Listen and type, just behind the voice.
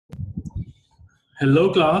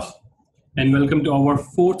Hello class, and welcome to our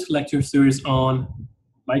fourth lecture series on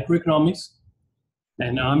microeconomics.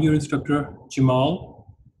 And I'm your instructor,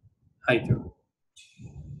 Jamal Haider.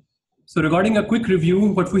 So regarding a quick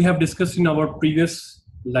review, what we have discussed in our previous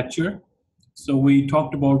lecture. So we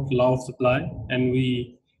talked about law of supply, and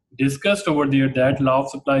we discussed over there that law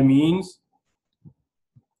of supply means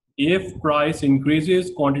if price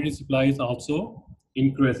increases, quantity supplies also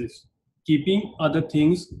increases, keeping other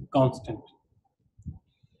things constant.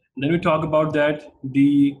 Then we talk about that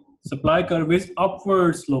the supply curve is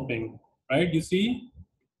upward sloping, right? You see,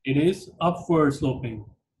 it is upward sloping.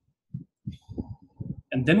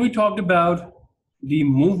 And then we talked about the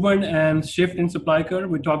movement and shift in supply curve.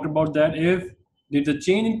 We talked about that if there's a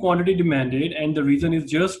change in quantity demanded and the reason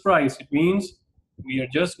is just price, it means we are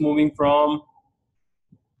just moving from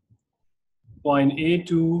point A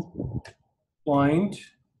to point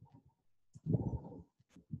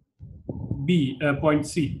B, point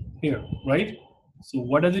C here, right? So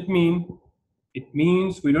what does it mean? It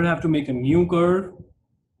means we don't have to make a new curve.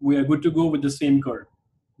 We are good to go with the same curve.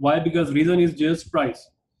 Why? Because reason is just price.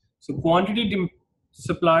 So quantity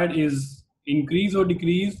supplied is increase or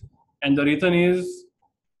decrease, and the reason is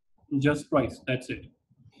just price. That's it.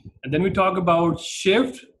 And then we talk about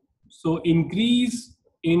shift. So increase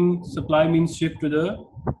in supply means shift to the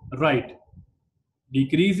right.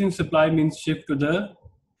 Decrease in supply means shift to the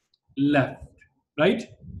left, right?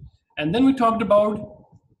 And then we talked about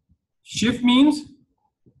shift means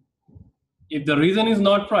if the reason is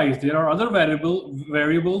not price, there are other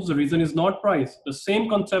variables, the reason is not price. The same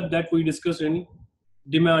concept that we discussed in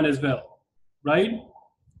demand as well, right?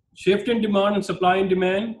 Shift in demand and supply and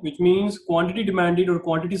demand, which means quantity demanded or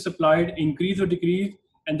quantity supplied, increase or decrease,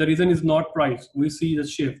 and the reason is not price. We see the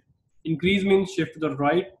shift. Increase means shift to the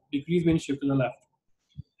right, decrease means shift to the left.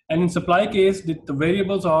 And in supply case, the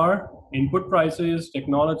variables are input prices,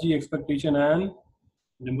 technology, expectation, and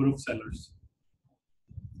number of sellers.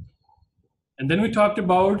 And then we talked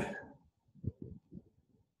about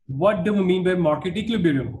what do we mean by market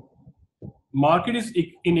equilibrium. Market is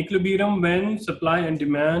in equilibrium when supply and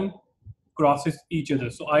demand crosses each other.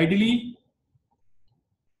 So ideally,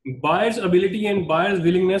 buyer's ability and buyer's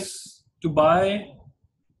willingness to buy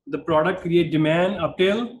the product create demand up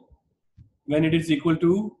till when it is equal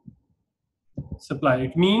to supply.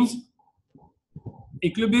 It means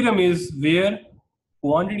equilibrium is where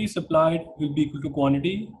quantity supplied will be equal to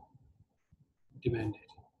quantity demanded.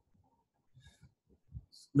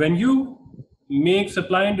 When you make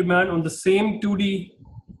supply and demand on the same 2D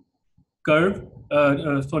curve,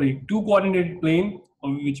 two coordinated plane,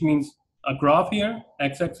 which means a graph here,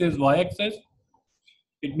 x-axis, y-axis,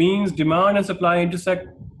 it means demand and supply intersect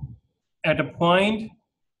at a point.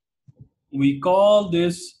 We call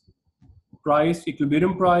this price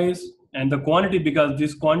equilibrium price, and the quantity, because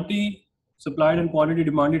this quantity supplied and quantity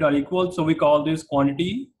demanded are equal, so we call this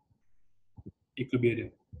quantity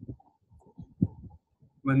equilibrium.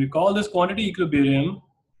 When we call this quantity equilibrium,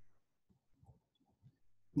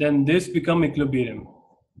 then this become equilibrium.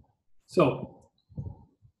 So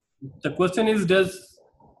the question is, does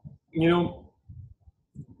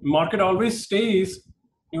market always stays,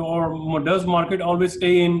 or does market always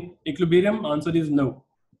stay in equilibrium? Answer is no.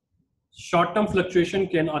 Short-term fluctuation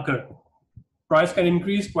can occur. Price can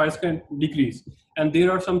increase, price can decrease, and there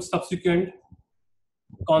are some subsequent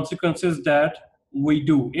consequences that we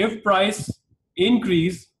do. If price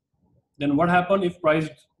increase, then what happened? If price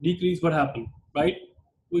decrease, what happened? Right?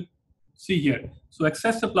 We see here. So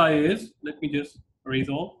excess supply is, let me just erase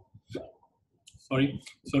all. Sorry.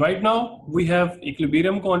 So right now we have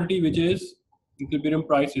equilibrium quantity, which is equilibrium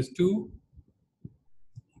price is 2.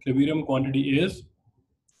 Equilibrium quantity is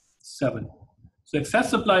 7. So excess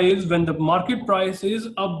supply is when the market price is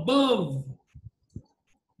above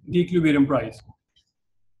the equilibrium price.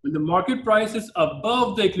 When the market price is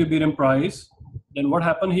above the equilibrium price, then what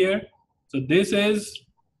happened here? So this is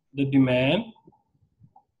the demand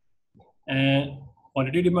and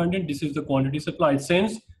quantity demanded. This is the quantity supplied.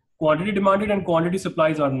 Since quantity demanded and quantity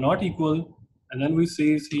supplies are not equal, and then we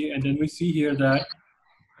see here that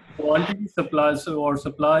quantity supplies or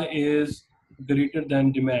supply is greater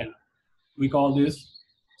than demand. We call this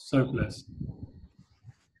surplus.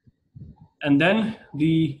 And then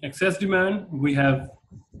the excess demand, we have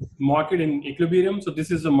market in equilibrium. So this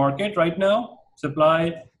is the market right now.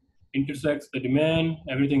 Supply intersects the demand,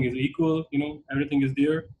 everything is equal, everything is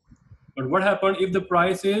there. But what happened if the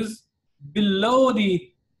price is below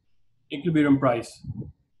the equilibrium price?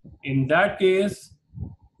 In that case,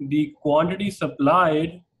 the quantity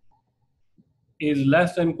supplied is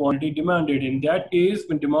less than quantity demanded. In that case,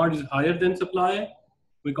 when demand is higher than supply,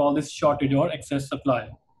 We call this shortage or excess supply.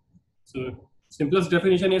 So simplest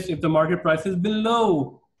definition is if the market price is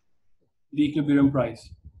below the equilibrium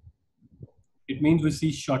price, it means we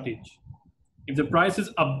see shortage. If the price is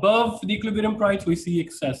above the equilibrium price, we see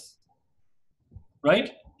excess,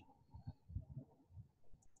 right?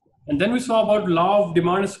 And then we saw about law of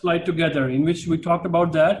demand and supply together, in which we talked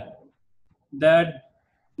about that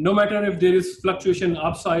no matter if there is fluctuation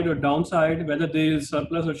upside or downside, whether there is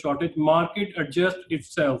surplus or shortage, market adjusts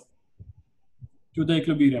itself to the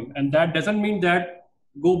equilibrium. And that doesn't mean that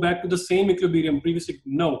go back to the same equilibrium previously.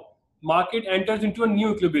 No, market enters into a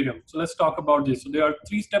new equilibrium. So let's talk about this. So there are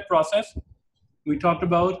three-step process we talked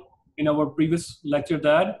about in our previous lecture.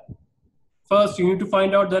 That first, you need to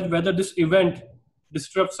find out that whether this event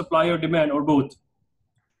disrupts supply or demand or both.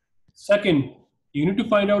 Second, you need to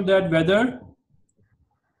find out that whether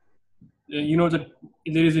that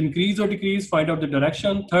there is increase or decrease, find out the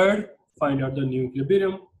direction. Third, find out the new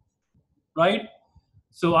equilibrium, right?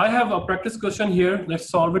 So I have a practice question here. Let's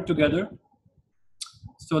solve it together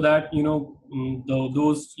so that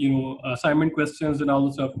those assignment questions and all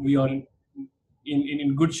the stuff, we are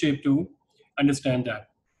in good shape to understand that.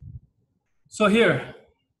 So here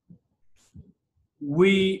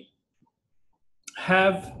we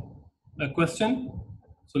have a question.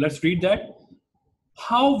 So let's read that.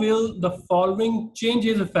 How will the following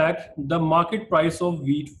changes affect the market price of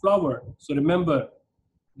wheat flour? So remember,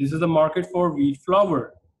 this is the market for wheat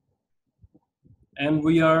flour, and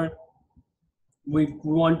we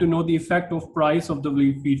want to know the effect of price of the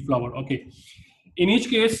wheat flour. Okay. In each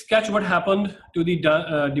case, sketch what happened to the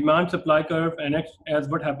demand supply curve and as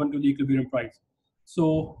what happened to the equilibrium price.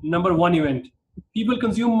 So number one event, people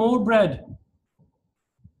consume more bread.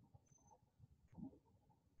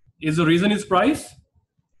 Is the reason is price?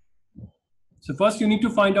 So first you need to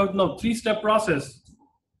find out now, three-step process.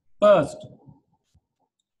 First,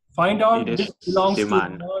 find out which belongs to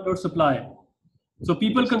demand or supply. So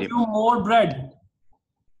people consume more bread.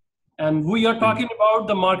 And we are talking about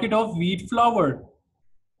the market of wheat flour.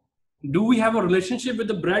 Do we have a relationship with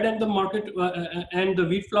the bread and the market and the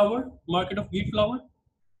wheat flour, market of wheat flour?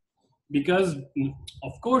 Because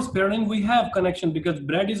of course, parallel we have connection because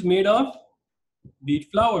bread is made of wheat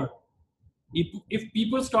flour. If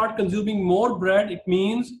people start consuming more bread, it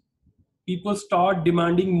means people start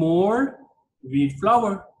demanding more wheat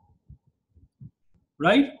flour,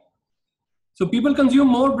 right? So people consume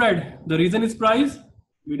more bread. The reason is price.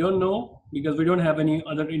 We don't know because we don't have any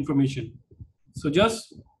other information. So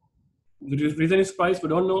just the reason is price, we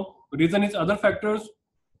don't know. The reason is other factors.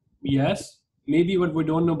 Yes, maybe what we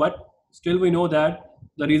don't know, but still we know that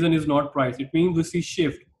the reason is not price. It means we see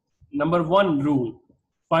shift. Number one rule,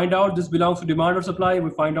 find out this belongs to demand or supply.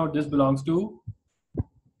 We find out this belongs to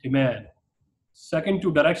demand. Second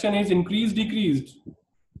two, direction is increase, decreased,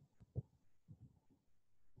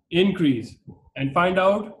 increase, and find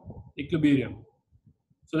out equilibrium.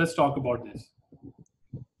 So let's talk about this.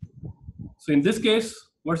 So in this case,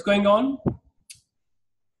 what's going on?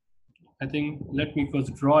 I think let me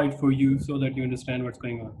first draw it for you so that you understand what's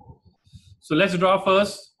going on. So let's draw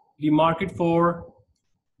first the market for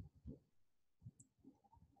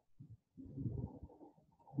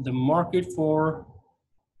so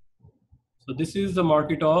this is the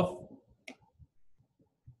market of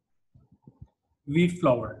wheat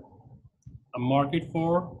flour, a market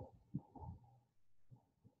for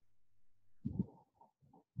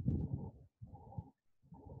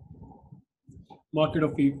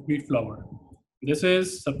wheat flour. This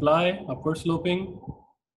is supply, upward sloping.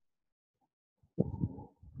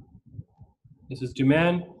 This is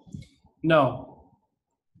demand. Now,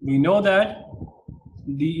 we know that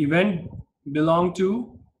the event belong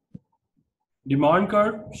to demand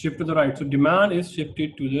curve, shift to the right. So demand is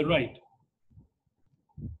shifted to the right.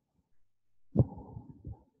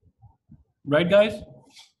 Right, guys?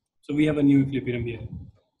 So we have a new equilibrium here.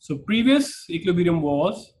 So previous equilibrium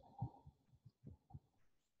was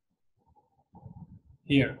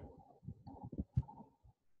here.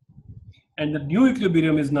 And the new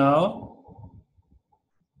equilibrium is now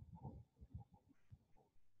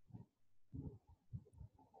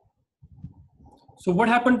so what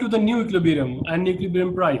happened to the new equilibrium and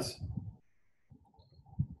equilibrium price?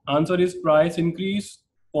 Answer is price increase,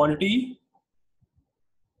 quantity.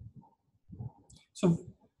 So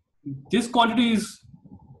this quantity is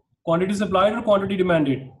quantity supplied or quantity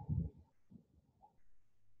demanded?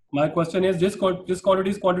 My question is this quantity is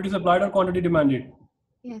quantity supplied or quantity demanded?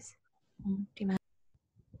 Yes. Demand.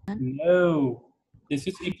 No. This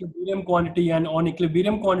is equilibrium quantity, and on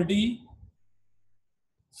equilibrium quantity,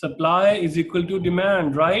 supply is equal to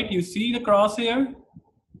demand, right? You see the cross here?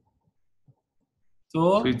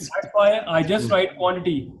 So it's that's why I just write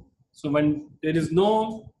quantity. So when there is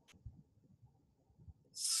no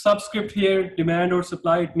subscript here, demand or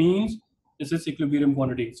supply, it means this is equilibrium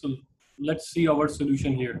quantity. So let's see our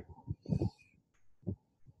solution here.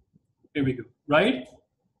 Here we go, right?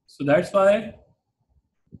 So that's why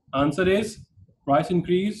answer is price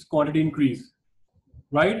increase, quantity increase,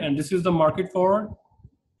 right? And this is the market for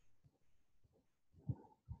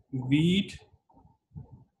wheat,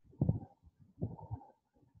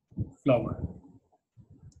 flour,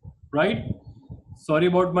 right? Sorry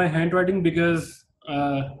about my handwriting because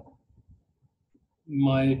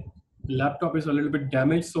my laptop is a little bit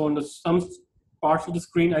damaged. So on some parts of the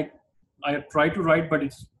screen, I try to write, but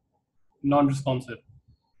it's non-responsive.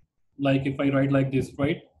 Like if I write like this,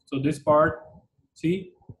 right? So this part,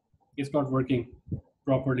 see, it's not working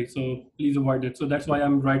properly. So please avoid it. So that's why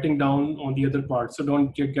I'm writing down on the other part. So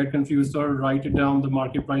don't get confused or write it down the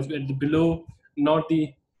market price at the below, not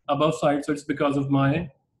the above side. So it's because of my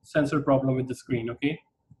sensor problem with the screen, okay?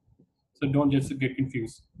 So don't just get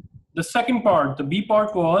confused. The second part, the B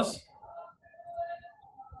part, was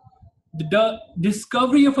the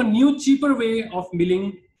discovery of a new cheaper way of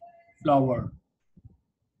milling flour.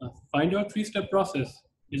 Find your three-step process.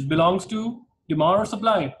 It belongs to demand or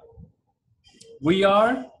supply. We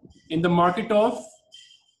are in the market of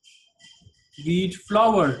wheat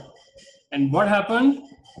flour. And what happened?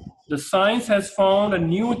 The science has found a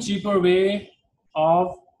new cheaper way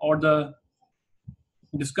of, or the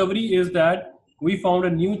discovery is that we found a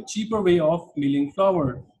new cheaper way of milling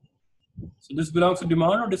flour. So this belongs to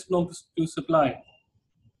demand or this belongs to supply?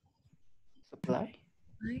 Supply.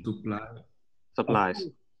 supply. Supplies.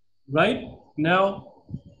 Right? Now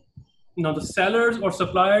the sellers or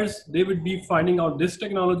suppliers, they would be finding out this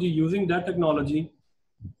technology, using that technology,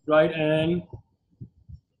 right? And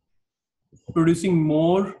producing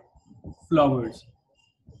more flours.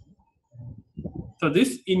 So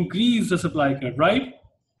this increases the supply curve, right?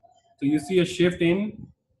 So you see a shift in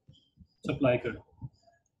supply curve.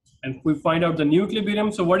 And we find out the new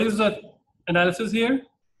equilibrium. So what is the analysis here?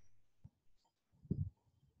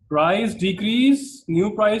 Price decrease,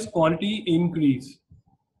 new price, quantity increase.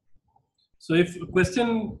 So if a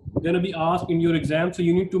question going to be asked in your exam, so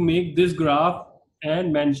you need to make this graph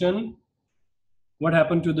and mention what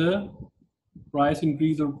happened to the price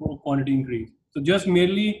increase or quantity increase. So just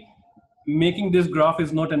merely making this graph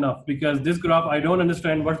is not enough, because this graph, I don't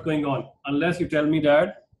understand what's going on unless you tell me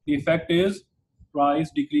that the effect is price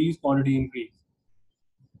decrease, quantity increase,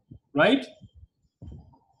 right?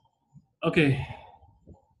 Okay.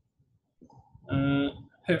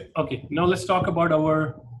 Okay, now let's talk about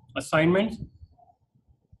our assignments.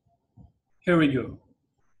 Here we go.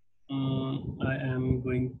 I am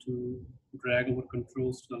going to drag our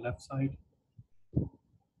controls to the left side.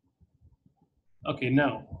 Okay,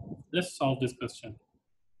 now let's solve this question.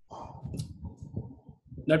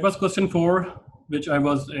 That was question 4, which I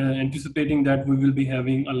was anticipating that we will be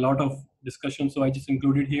having a lot of discussion, so I just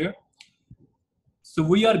included here. So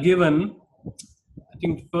we are given, I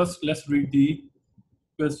think first let's read the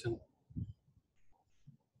question.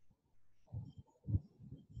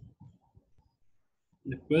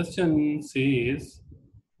 The question says,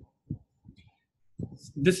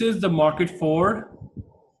 this is the market for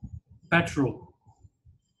petrol.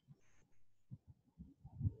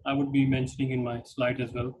 I would be mentioning in my slide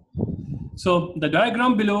as well. So the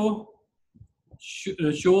diagram below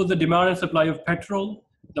shows the demand and supply of petrol.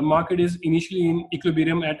 The market is initially in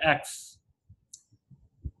equilibrium at X.